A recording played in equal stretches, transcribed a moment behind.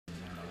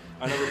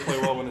I never play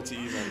well when it's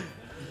even.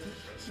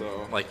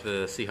 So. Like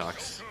the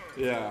Seahawks.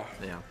 Yeah.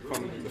 Yeah.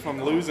 If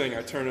I'm losing,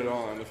 I turn it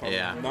on. If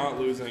I'm not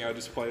losing, I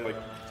just play like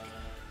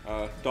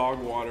dog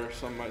water,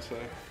 some might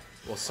say.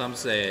 Well, some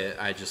say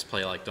I just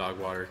play like dog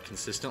water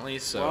consistently,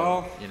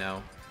 so, you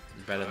know,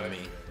 better than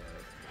me.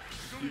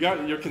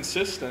 You're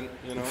consistent,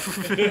 you know.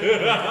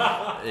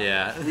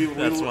 Yeah,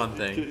 that's one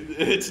thing.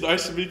 It's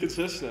nice to be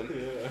consistent.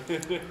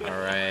 Yeah. All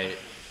right.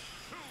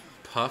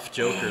 Puff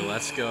Joker,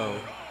 let's go.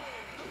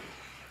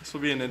 This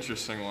will be an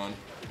interesting one.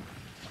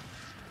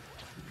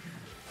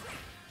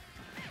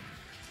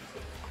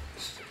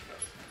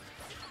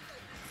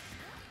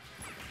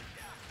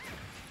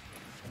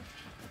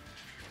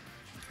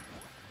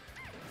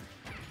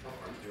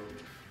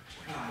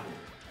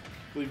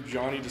 I believe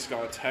Johnny just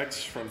got a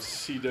text from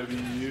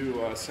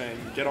CWU saying,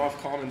 "Get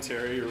off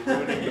commentary, you're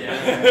ruining the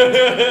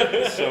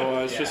band." So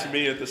it's just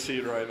me at the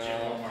seat right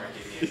now.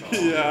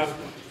 Yeah.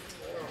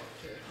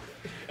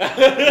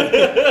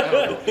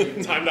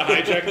 Time to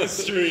hijack the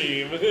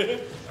stream.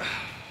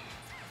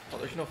 Oh,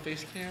 there's no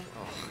face cam?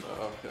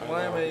 Oh.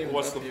 Why am I even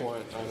What's the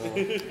point? I know.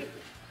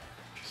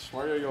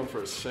 smrtguy going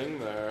for a sing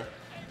there.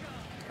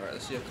 Alright,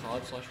 let's see a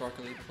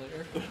COD/Rocket League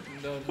player.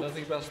 No,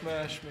 nothing about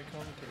Smash, make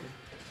commentary.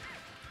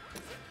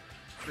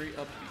 Free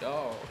up the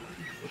dog.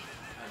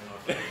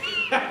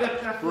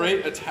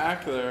 Great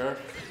attack there.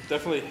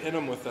 Definitely hit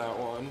him with that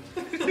one.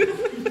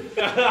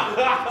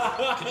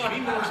 Could you be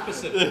more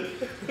specific?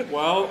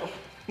 Well,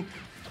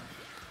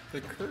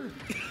 the Kirby.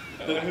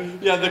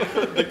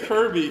 The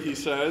Kirby, he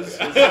says.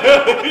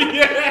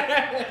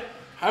 Yeah.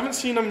 Haven't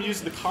seen him use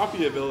the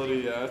copy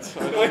ability yet, so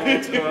I don't know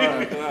what's going on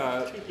with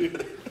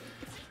that.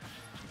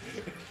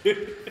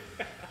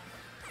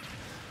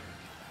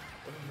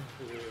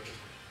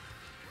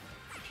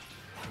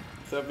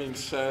 That being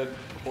said,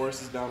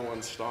 Horus is down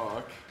one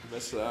stock.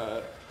 Missed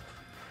that.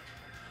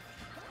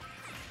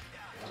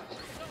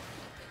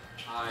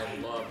 I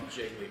love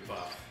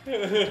Jigglypuff.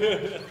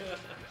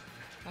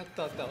 I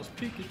thought that was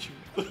Pikachu.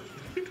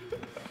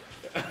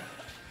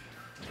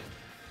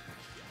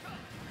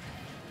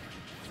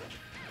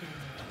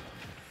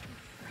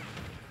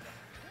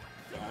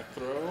 Back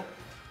throw.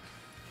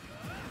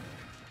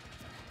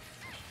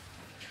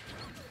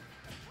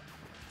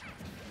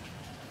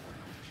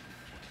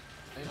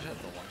 I just have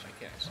to watch, I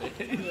can't say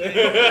anything.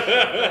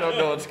 I don't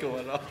know what's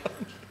going on.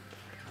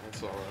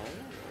 That's alright.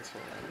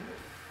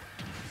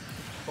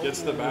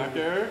 Gets the back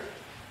air.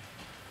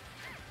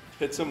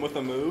 Hits him with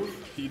a move.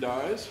 He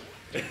dies.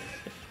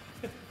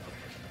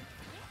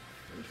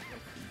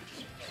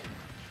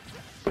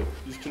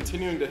 He's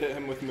continuing to hit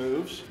him with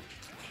moves.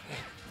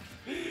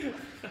 A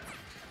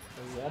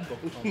wombo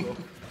combo. I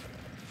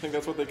think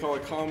that's what they call a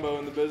combo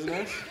in the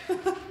business. A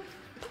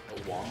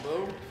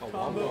wombo? A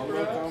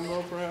wombo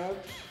Combo,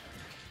 perhaps.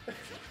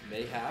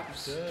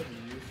 Mayhaps.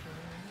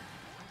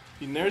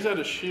 He nares out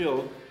a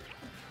shield.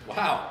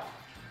 Wow.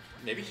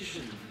 Maybe he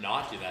should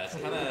not do that. It's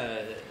kind of.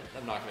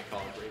 I'm not going to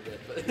call it great,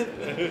 but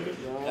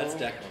No. that's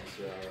Declan's.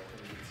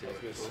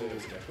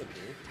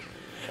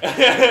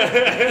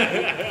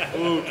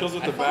 Ooh, kills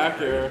with the back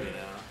air.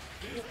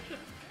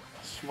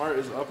 Smart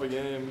is up a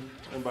game,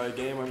 and by a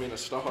game I mean a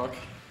stock.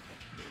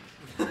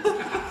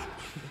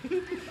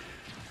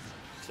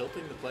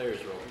 Tilting the players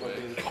real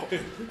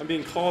quick. I'm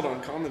being called on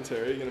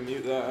commentary. You're gonna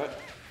mute that.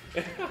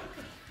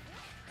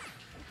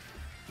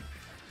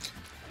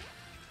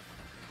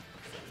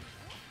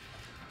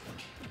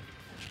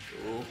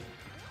 Ooh.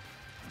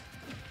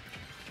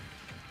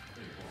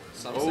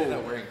 Some say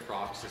that wearing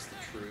Crocs is the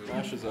true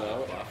Mashes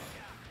out. buff.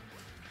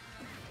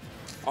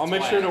 I'll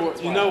make sure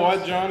to. You know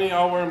what, Johnny?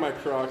 I'll wear my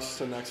Crocs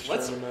to next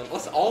tournament.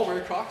 Let's all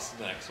wear Crocs to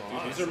the next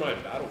one. These are my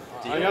battle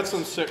Crocs. I got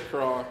some sick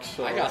Crocs.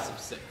 So I got some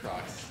sick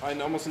Crocs. I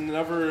almost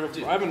never.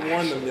 I haven't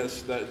worn them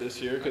this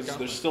year because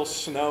there's still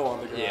snow on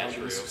the ground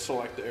in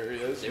select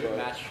areas. They would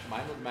match.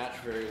 Mine would match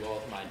very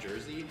well with my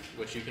jersey,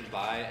 which you can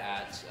buy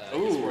at #,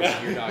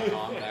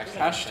 esportsgear.com.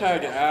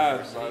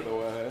 ad, by the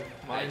way.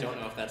 I don't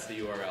know if that's the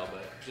URL,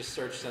 but just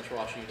search Central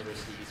Washington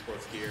University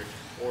Esports Gear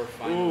or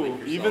find the Ooh, link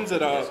yourself evens in it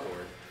the up.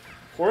 Discord.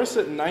 Horus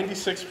at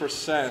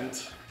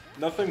 96%.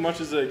 Nothing much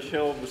is a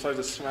kill besides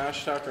a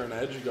smash attack or an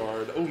edge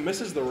guard. Oh,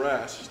 misses the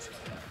rest.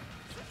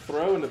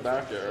 Throw into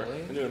back air.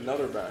 Into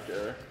another back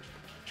air.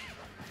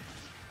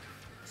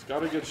 It's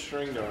got a good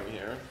string going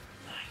here.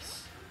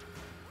 Nice.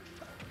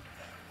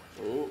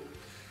 Oh.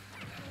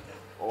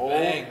 Oh.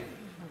 Bang.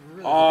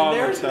 Oh,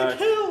 There's the attack.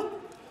 kill.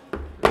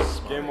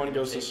 Game one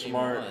goes to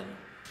Smart.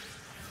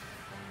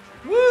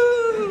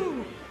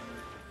 Woo!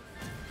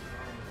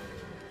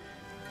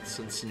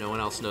 Since no one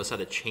else knows how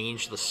to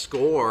change the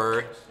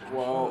score.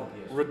 Well,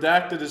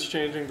 Redacted is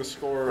changing the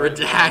score.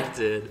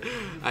 Redacted.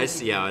 I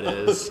see how it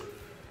is.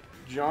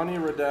 Johnny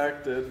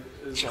Redacted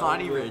is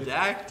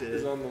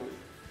Redacted. on the.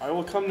 I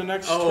will come to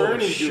next Oh,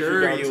 tourney,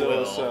 sure Goofy you Godzilla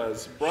will.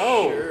 says.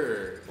 Bro,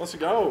 Sure. let's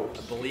go.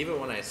 I believe it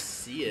when I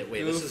see it.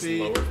 Wait, this is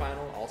Goofy. lower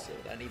final also.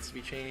 That needs to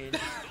be changed.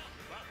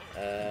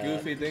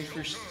 Goofy, thanks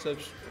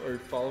for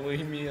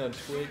following me on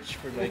Twitch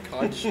for my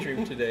COD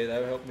stream today.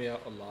 That helped me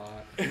out a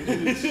lot.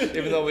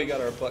 Even though we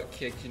got our butt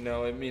kicked, you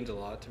know, it means a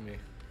lot to me.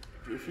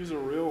 Goofy's a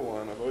real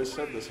one. I've always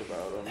said this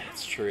about him.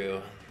 That's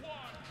true.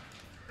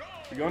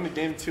 We're going to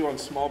game 2 on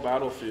small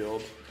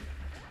battlefield.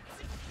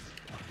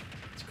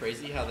 It's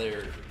crazy how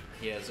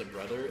he has a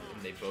brother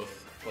and they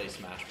both play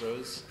Smash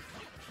Bros.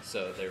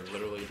 So they're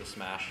literally the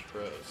Smash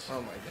Bros.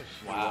 Oh my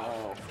gosh.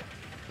 Wow.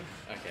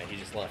 Okay, he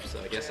just left, so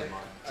I guess I'm on.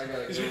 I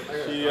gotta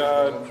He,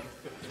 Oh,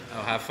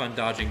 have fun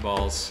dodging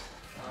balls.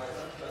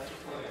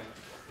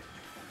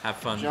 Have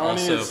fun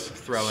Johnny also is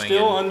throwing.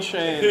 still and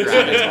unchained.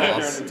 grabbing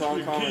balls. It's on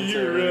You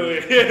commentary.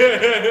 really?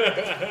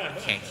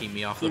 Can't keep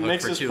me off the He hook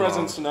makes for his too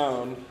presence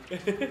long. known.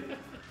 You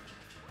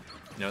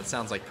know, it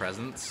sounds like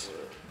presents.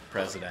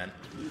 President.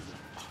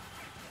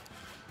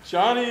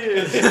 Johnny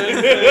is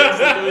saying things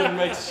that don't even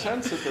make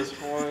sense at this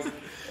point.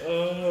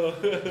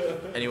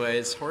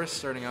 Anyways, Horus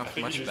starting off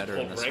you much just better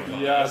in pulled this rank one.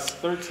 on Yes,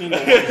 13 to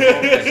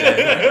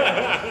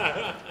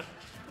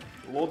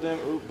 1. Little damn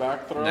oop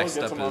back throw, Next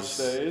gets up him off is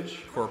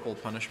stage. Corporal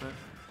punishment.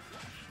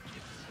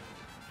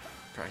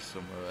 Try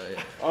some.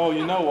 Oh,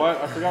 you know what?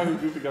 I forgot who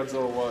Goofy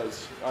Godzilla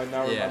was. I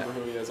now remember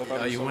who he is. I thought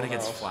Oh, he was you went someone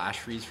against else. Flash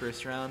Freeze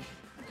first round?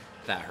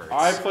 That hurts.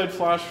 I played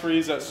Flash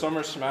Freeze at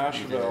Summer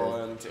Smashville,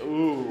 You and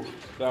ooh,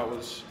 that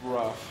was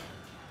rough.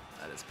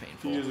 That is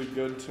painful. He is a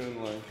good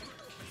Toon Link.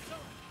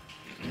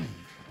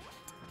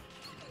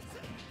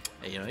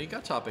 Hey, you know, you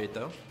got top 8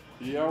 though.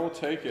 Yeah, we'll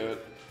take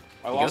it.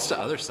 He goes to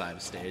other side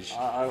of stage.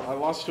 I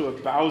lost to a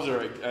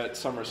Bowser at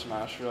Summer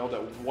Smashville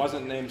that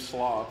wasn't named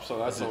Slop, so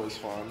that's Was it always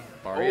fun.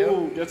 Barrio?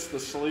 Oh, gets the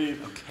sleep.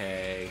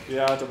 Okay,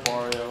 Yeah, it's a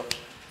Barrio.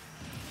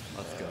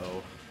 let's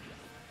go.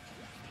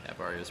 Yeah,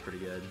 Barrio's pretty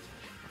good.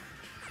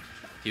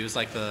 He was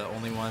like the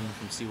only one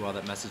from CWU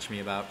that messaged me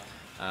about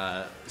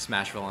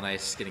Smashville on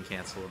Ice getting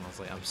canceled, and I was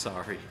like, I'm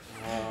sorry.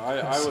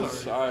 I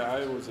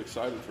was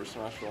excited for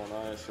Smashville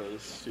on Ice, so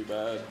it's too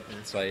bad.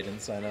 That's why you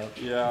didn't sign up.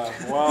 Yeah,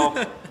 well,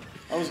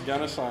 I was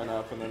gonna sign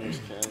up and then it was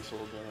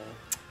canceled,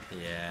 you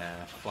know.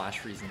 Yeah, Flash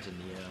Freeze into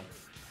Neo.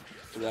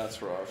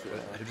 That's rough, yeah.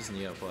 Who does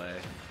Neo play?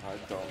 I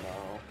don't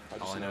know. I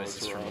just All I know is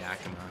it's he's from rough.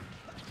 Yakima.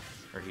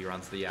 Or he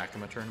runs the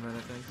Yakima tournament,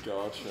 I think.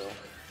 Gotcha.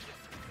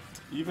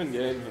 Even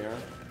game here.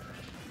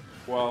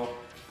 Well,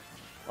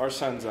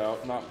 Arsene's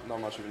out. Not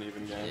much of an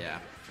even game. Yeah.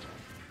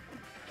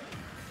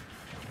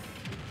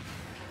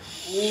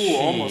 Ooh,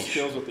 almost Sheesh.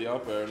 kills with the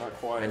up air. Not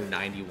quite. And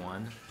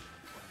 91.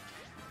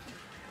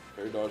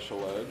 Air dodge to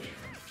ledge.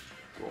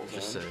 Rolls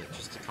Just in.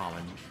 a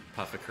common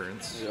puff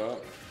occurrence. Yeah.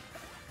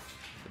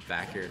 The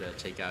back air to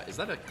take out. Is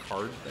that a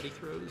card that he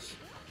throws?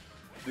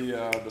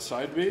 The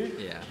side B?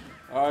 Yeah.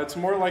 It's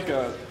more like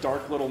a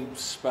dark little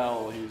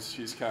spell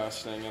he's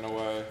casting in a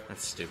way.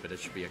 That's stupid. It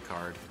should be a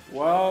card.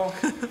 Well,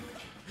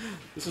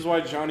 this is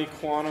why Johnny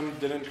Quantum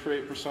didn't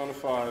create Persona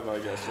 5, I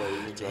guess, ladies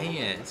and Dang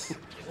gentlemen. it.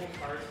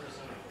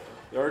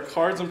 There are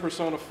cards in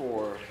Persona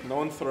 4. No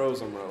one throws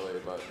them really,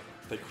 but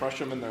they crush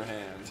them in their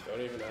hand.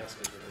 Don't even ask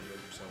us if we're good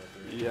Persona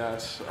 3.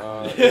 Yes.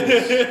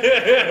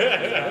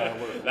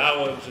 That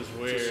one's just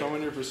To weird.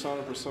 summon your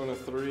Persona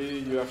 3,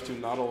 you have to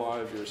not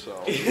alive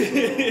yourself. So.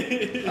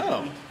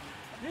 Oh.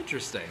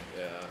 Interesting.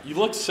 Yeah. You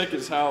look sick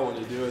as hell when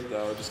you do it,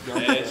 though. Just gun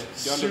to the,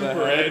 It's gun to the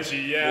super head. edgy,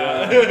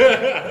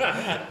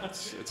 yeah.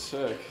 It's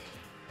sick.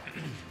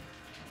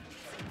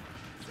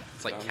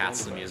 It's like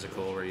Cats the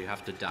Musical, where you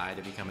have to die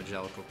to become a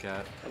Jellicle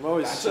cat. I've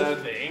always That's a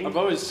said thing? I've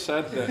always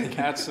said that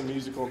Cats the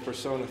Musical and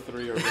Persona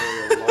 3 are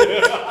very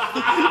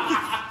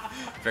alike.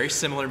 Very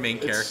similar main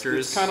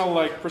characters. It's kind of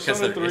like Because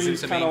Persona there 3 is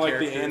isn't a kind of main like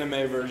the character.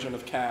 anime version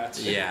of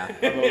Cats. Yeah.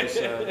 I've always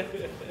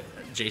said.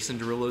 Jason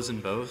Derulo's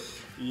in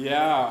both.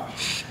 Yeah.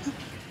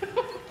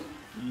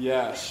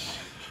 Yes.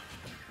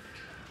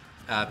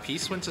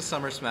 Peace went to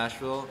Summer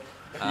Smashville.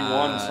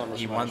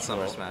 He won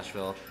Summer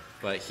Smashville.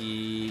 But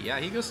he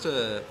goes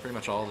to pretty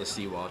much all the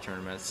CWU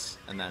tournaments,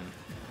 and then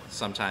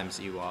sometimes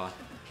EWA.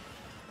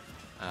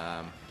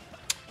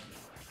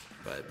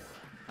 But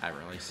I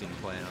haven't really seen him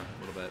play in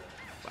a little bit.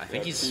 But I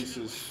think Peace he's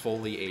is-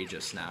 fully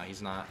Aegis now.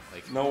 He's not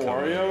like No Kobe.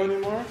 Wario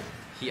anymore?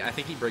 I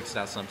think he breaks it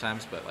out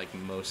sometimes, but like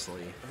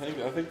mostly. I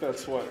think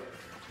that's what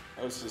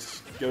I was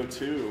just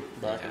go-to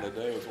back in Yeah. the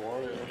day was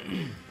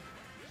Wario.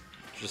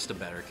 Just a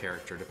better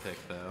character to pick,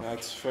 though.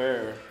 That's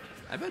fair.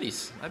 I bet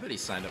he's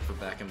signed up for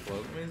Back in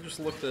Blood. I mean, just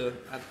look at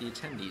the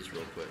attendees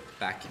real quick.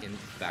 Back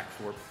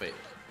for wait.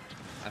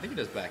 I think it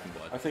is Back in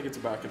Blood. I think it's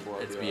back and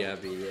forth. It's yeah.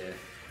 BIB, yeah.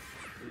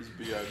 It's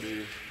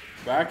BIB.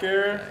 Back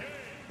air.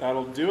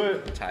 That'll do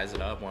it. Ties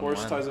it up 1-1.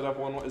 Horus ties it up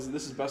 1-1.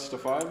 This is best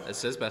of 5? It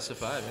says best of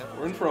 5, yeah.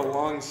 We're in for a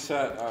long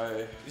set,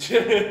 I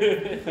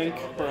think,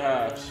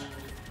 perhaps.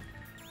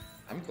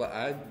 I'm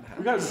glad.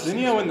 We got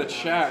Zinio in the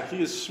chat.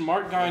 He is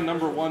smart guy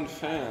 #1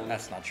 fan.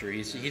 That's not true.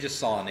 He just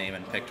saw a name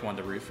and picked one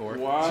to root for.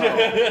 Wow.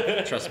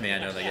 Trust me, I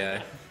know the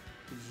guy.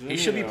 He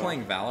should be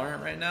playing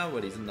Valorant right now,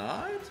 but he's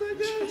not, I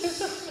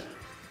guess.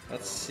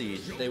 Let's see.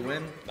 Did they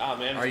win? Nah,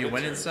 man. Are you it's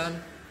winning, good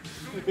son?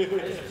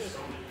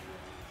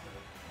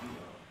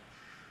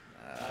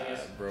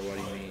 Bro, what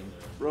do you mean?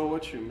 Bro,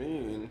 what you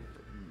mean?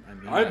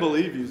 I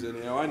believe you,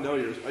 Zinio. I know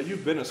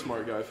you've been a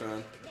smart guy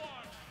fan.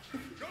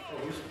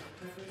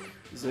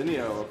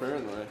 Zinio,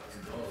 apparently.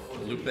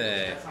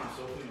 Lupe.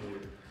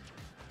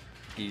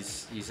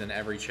 He's in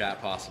every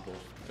chat possible.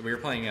 We were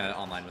playing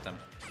online with him.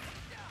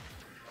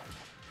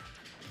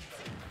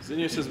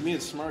 Zinio says me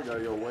and smart guy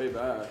go way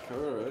back. All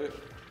right.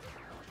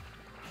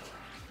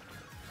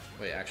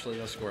 Wait, actually,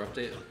 a score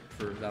update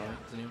for Valorant,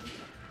 Zinio?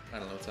 I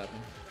don't know what's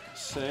happening.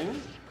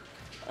 Sing.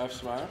 F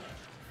smash.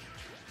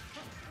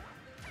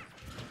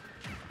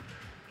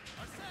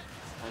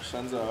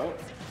 Sends out.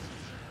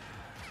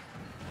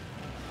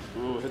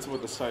 Ooh, hits him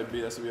with the side B.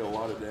 That's gonna be a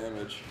lot of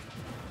damage.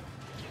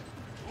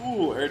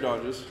 Ooh, air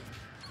dodges.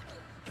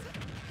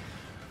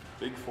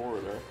 Big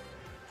forward air.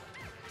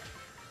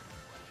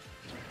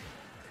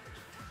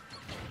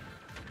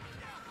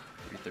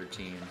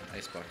 .313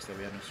 Icebox that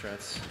we have no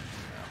strats.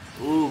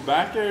 Ooh,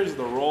 back air is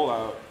the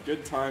rollout.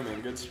 Good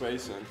timing, good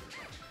spacing.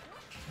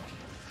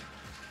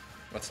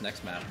 What's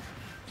next map?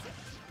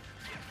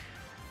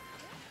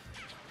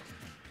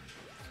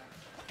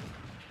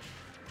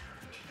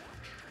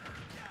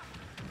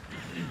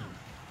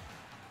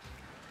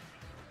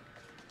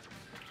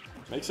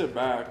 Makes it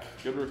back.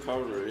 Good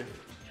recovery.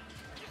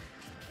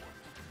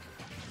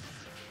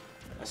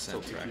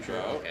 Ascent still fracture.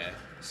 out. Okay.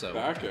 So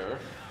Back air.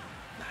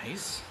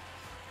 nice.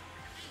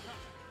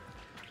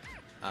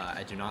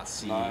 I do not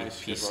see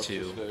Nice, Piece get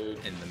 2 up the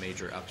stage. in the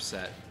major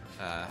upset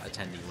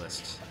attendee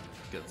list.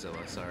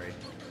 Godzilla, sorry.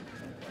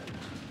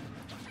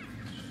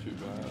 Too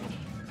bad.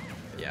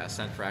 Yeah,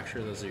 Ascent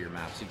Fracture, those are your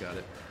maps, you got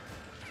it.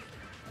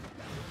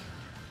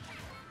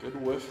 Good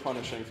whiff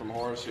punishing from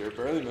Horus here.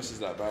 Barely misses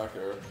that back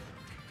air.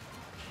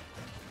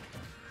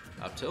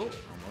 Up tilt,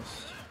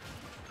 almost.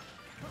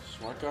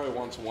 Smart guy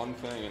wants one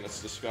thing, and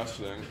it's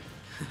disgusting.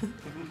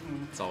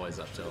 It's always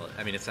up tilt.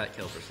 I mean, it's at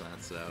kill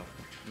percent, so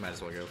you might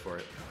as well go for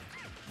it.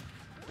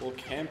 A little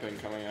camping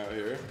coming out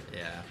here.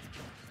 Yeah.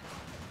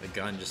 The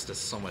gun just does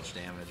so much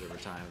damage over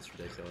time, it's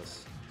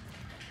ridiculous.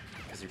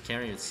 Because you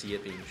can't even see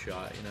it being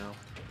shot, you know?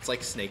 It's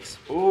like snakes.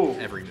 Ooh.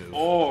 Every move.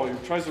 Oh,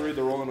 he tries to read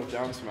the rolling with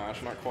down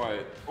smash. Not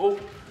quite. Oh.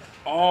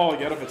 Oh,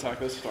 get up attack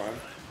this time.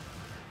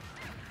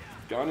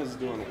 Gun is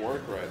doing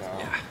work right now.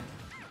 Yeah.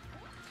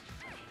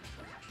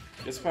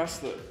 Gets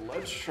past the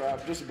ledge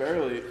trap, just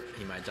barely.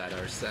 He might die to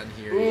Arsene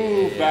here.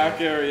 Ooh, yeah. back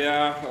air,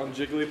 yeah. On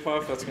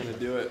Jigglypuff, that's going to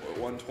do it.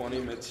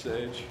 120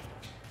 mid-stage.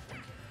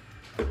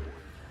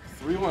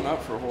 3-1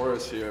 up for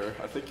Horus here.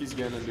 I think he's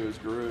getting into his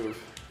groove.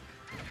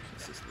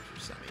 This is for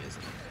semi,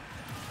 isn't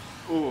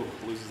it? Ooh,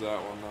 loses that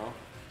one though.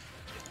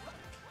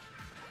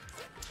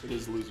 It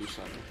is loser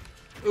semi.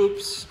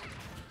 Oops.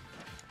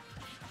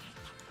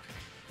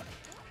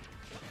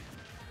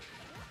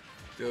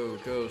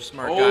 Go,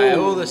 smart guy.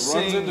 Oh, the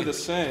sing. Runs into the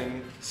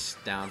sing.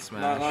 Down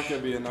smash. Not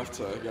going to be enough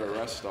to get a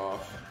rest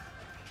off.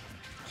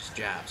 Just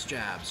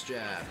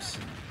jabs.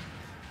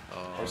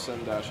 Oh.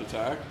 Arsene dash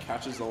attack.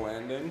 Catches the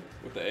landing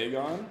with the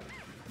Aegon.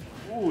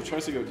 Ooh,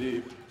 tries to go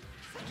deep.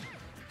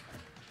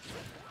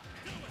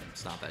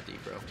 It's not that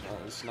deep, bro.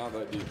 It's not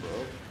that deep,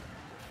 bro.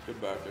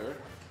 Good back air.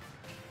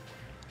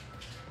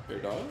 Air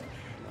dodge?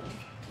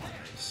 No.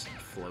 Just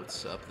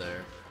floats up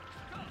there.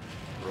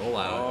 Roll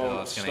out.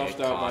 Oh, it's gonna stuffed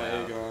get out caught by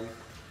out. Aegon.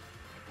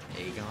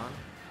 Aegon?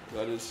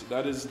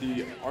 That is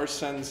the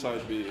Arsene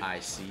side B. I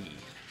see.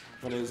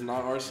 When it is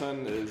not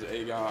Arsene, it is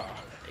Aegon.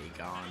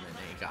 Aegon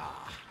and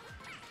Aegon.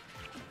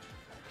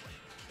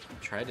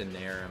 Tried to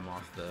nair him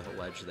off the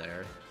ledge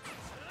there.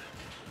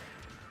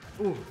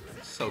 Ooh,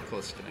 so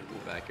close to connecting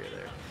the back air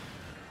there.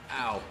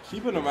 Ow.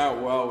 Keeping him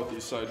out well with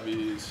these side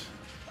Bs.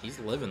 He's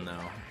living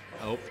though.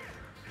 Oh.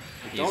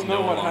 He's Don't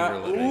know no what longer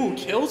happened. living. Ooh,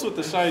 kills with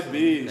the side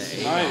Bs.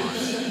 The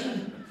Nice.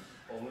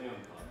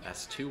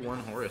 That's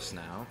 2-1 Horus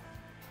now.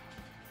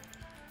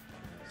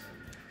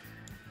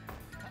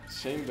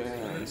 Same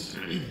bands.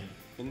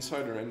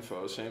 Insider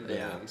info, same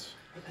Yeah. bands.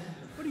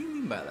 What do you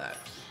mean by that?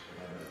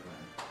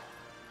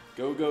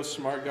 Go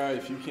smart guy.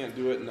 If you can't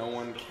do it, no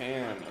one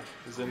can.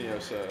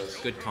 Zinio says.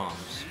 Good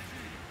comms.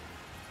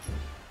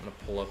 I'm gonna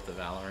pull up the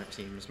Valorant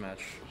teams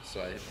match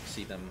so I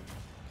see them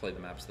play the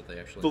maps that they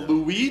actually The know.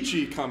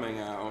 Luigi coming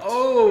out.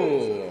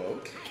 Oh,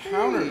 okay.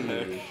 Counter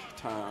pick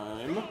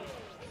time.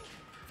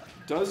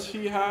 Does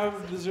he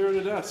have the 0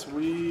 to deaths?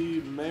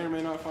 We may or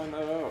may not find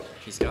that out.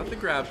 He's got the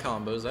grab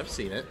combos. I've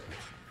seen it.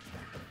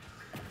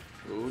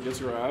 Ooh, gets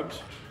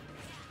grabbed.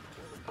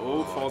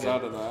 Oh, falls good.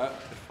 out of that.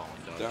 Good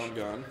falling dodge. Down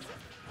gun.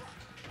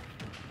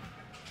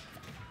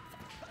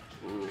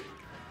 Ooh.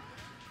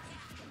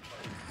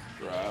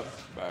 Grab.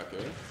 Back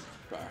air.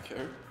 Back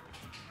air.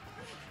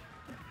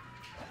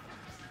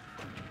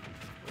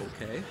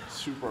 Okay.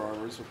 Super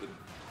armors with the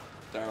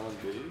down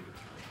B.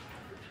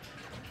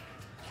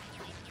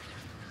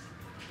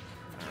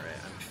 Alright,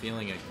 I'm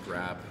feeling a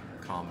grab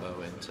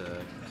combo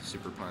into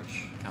super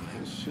punch coming.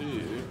 Let's see.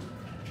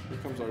 Here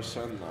comes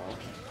Arsene now.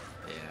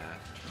 Yeah,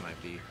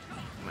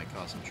 might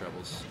cause some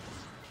troubles.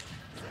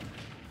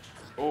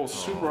 Oh,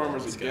 super Oh,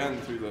 armors let's again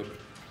go. through the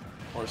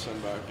Arsene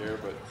back air,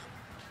 but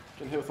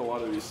can hit with a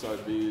lot of these side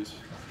Bs.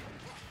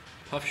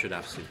 Puff should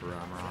have super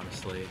armor,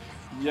 honestly.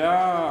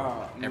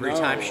 Yeah. Every no,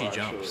 time she actually.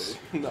 jumps.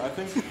 I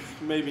think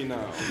maybe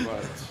no,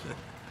 but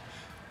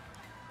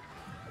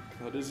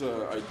that is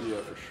an idea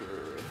for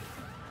sure.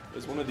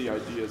 It's one of the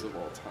ideas of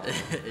all time.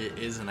 It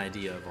is an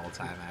idea of all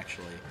time,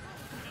 actually.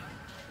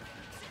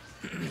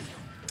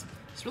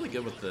 It's really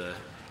good with the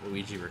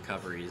Luigi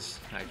recoveries,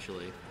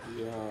 actually.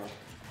 Yeah.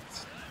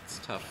 It's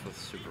tough with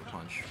Super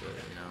Punch, but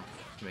you know,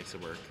 it makes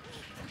it work.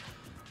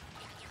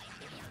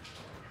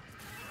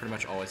 Pretty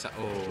much always.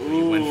 Oh,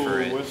 you went for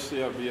it. Whiffs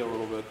the up B a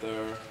little bit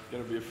there.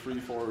 Gonna be a free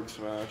forward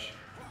smash.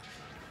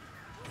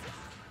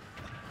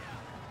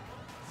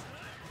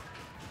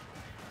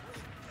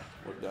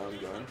 We're down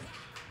gun.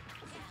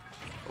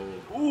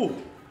 Oh. Ooh!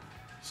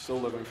 Still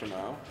living for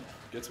now.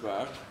 Gets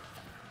back.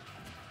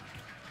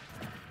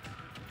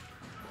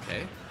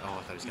 Okay. Oh,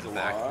 I thought he was He's gonna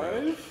back throw.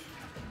 alive.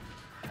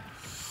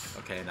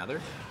 Okay, another.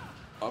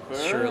 Up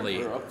air.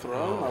 Surely. Or up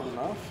throw. Not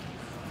enough.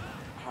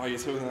 Oh,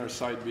 he's hitting our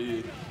side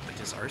B. But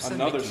does Arsene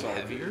Another make you side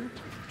heavier?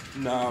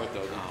 No, it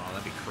doesn't. Oh,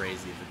 that'd be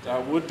crazy if it did.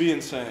 That would be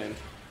insane.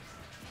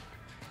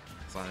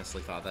 I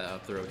honestly thought that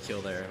up throw would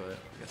kill there, but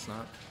I guess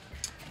not.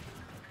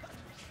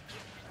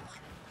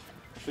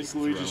 I think He's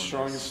Luigi's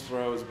throwing strongest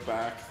throw is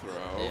back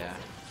throw. Yeah.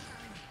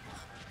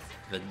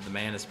 The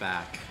man is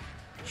back.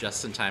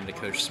 Just in time to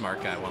coach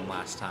Smart Guy one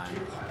last time.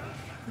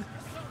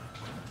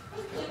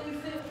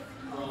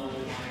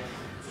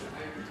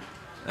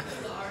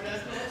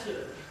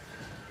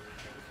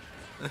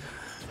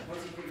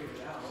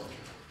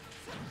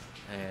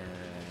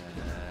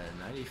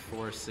 And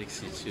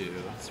 94-62.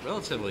 It's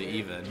relatively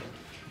even,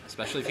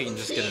 especially if you can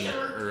just get an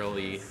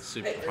early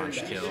super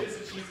punch kill.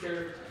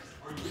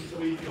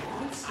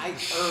 I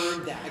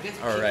earned that. I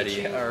guess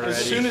Already.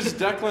 As soon as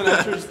Declan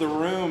enters the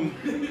room,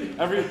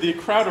 the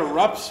crowd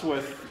erupts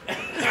with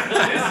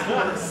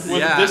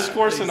Yeah,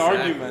 discourse and exactly.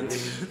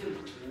 arguments.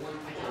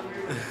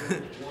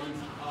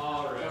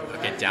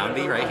 Okay, down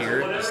B right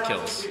here, just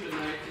kills.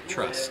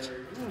 Trust.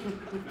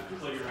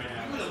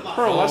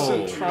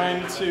 Pearlescent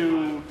trying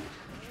to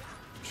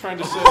say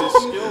a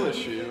skill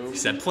issue. He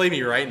said, "Play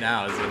me right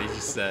now," is what he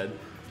just said.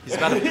 He's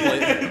about to play.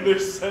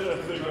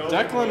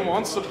 Declan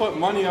wants to put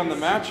money on the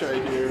match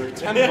right here.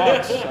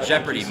 $10.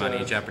 Jeopardy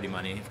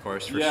money, of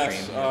course, for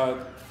Yes, stream.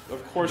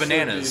 of course.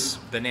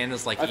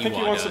 Bananas like I think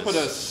he wants to put a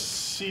does.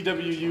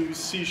 CWU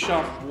C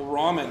Shop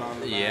ramen on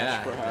the match,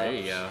 Yeah, perhaps. there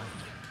you go.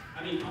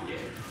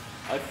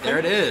 I think, There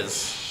it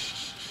is.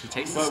 He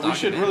takes the But stock we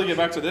should advantage. really get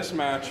back to this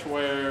match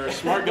where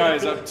Smart Guy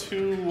is up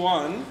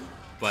 2-1.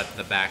 But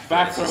the back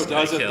Back throw throw is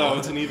gonna does it kill. though.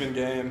 It's an even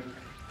game.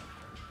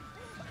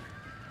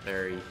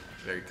 Very,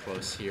 very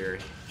close here.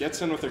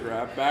 Gets in with a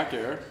grab, back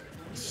air,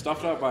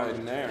 stuffed up by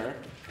Nair.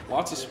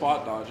 Lots of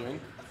spot dodging.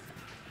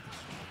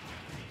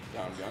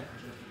 Down gun.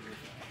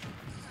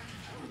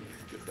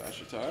 Good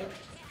dash attack.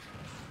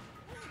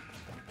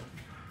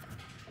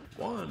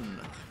 One.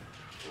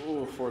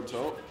 Ooh, forward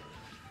tilt.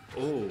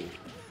 Oh.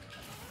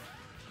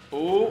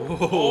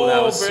 Oh,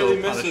 That was so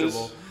barely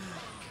misses.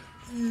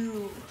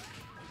 punishable.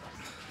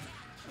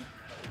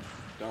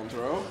 Down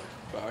throw,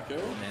 back air.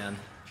 Oh man,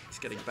 he's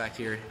gotta get back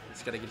here.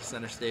 He's gotta get to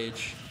center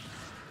stage.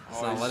 It's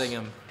Oh, not he's- letting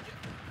him.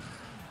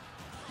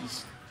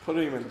 He's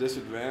putting him in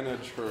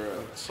disadvantage for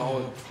a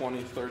solid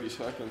 20-30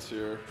 seconds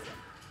here.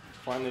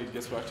 Finally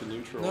gets back to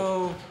neutral.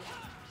 No.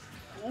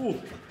 Ooh.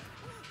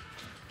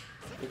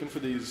 Looking for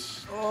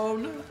these Oh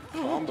no.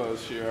 combos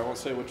here. I won't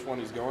say which one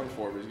he's going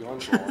for, but he's going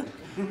for one.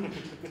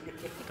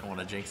 Don't want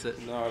to jinx it.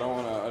 No, I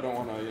don't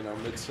wanna, you know,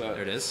 mid-set.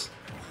 There it is.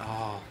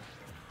 Oh.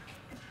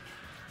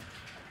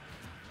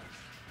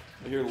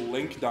 I hear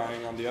Link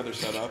dying on the other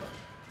setup.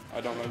 I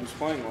don't know who's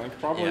playing Link.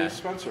 Probably Yeah.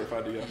 Spencer if I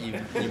had to guess.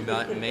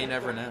 You may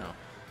never know.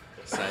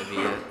 Side B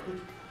it.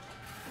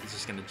 He's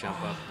just gonna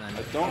jump up then.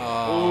 I don't.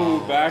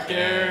 Oh, Ooh, back okay.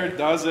 air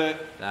does it.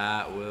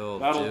 That will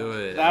That'll- do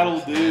it. that'll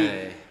do.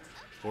 Okay.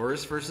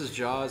 Horus versus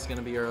Jaw is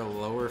gonna be our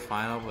lower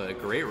final, but a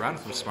great run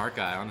from Smart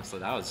Guy. Honestly,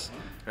 that was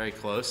very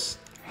close.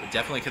 It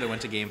definitely could have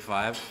went to Game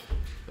 5,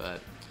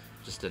 but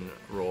just didn't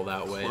roll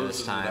that way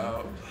this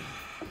time.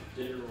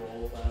 Didn't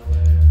roll that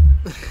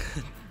way.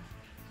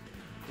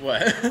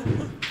 What?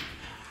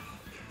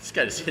 This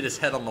guy just hit his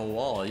head on the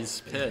wall.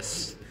 He's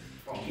pissed.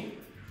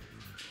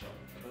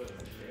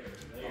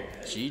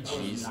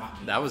 GG's.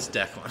 That was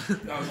Declan.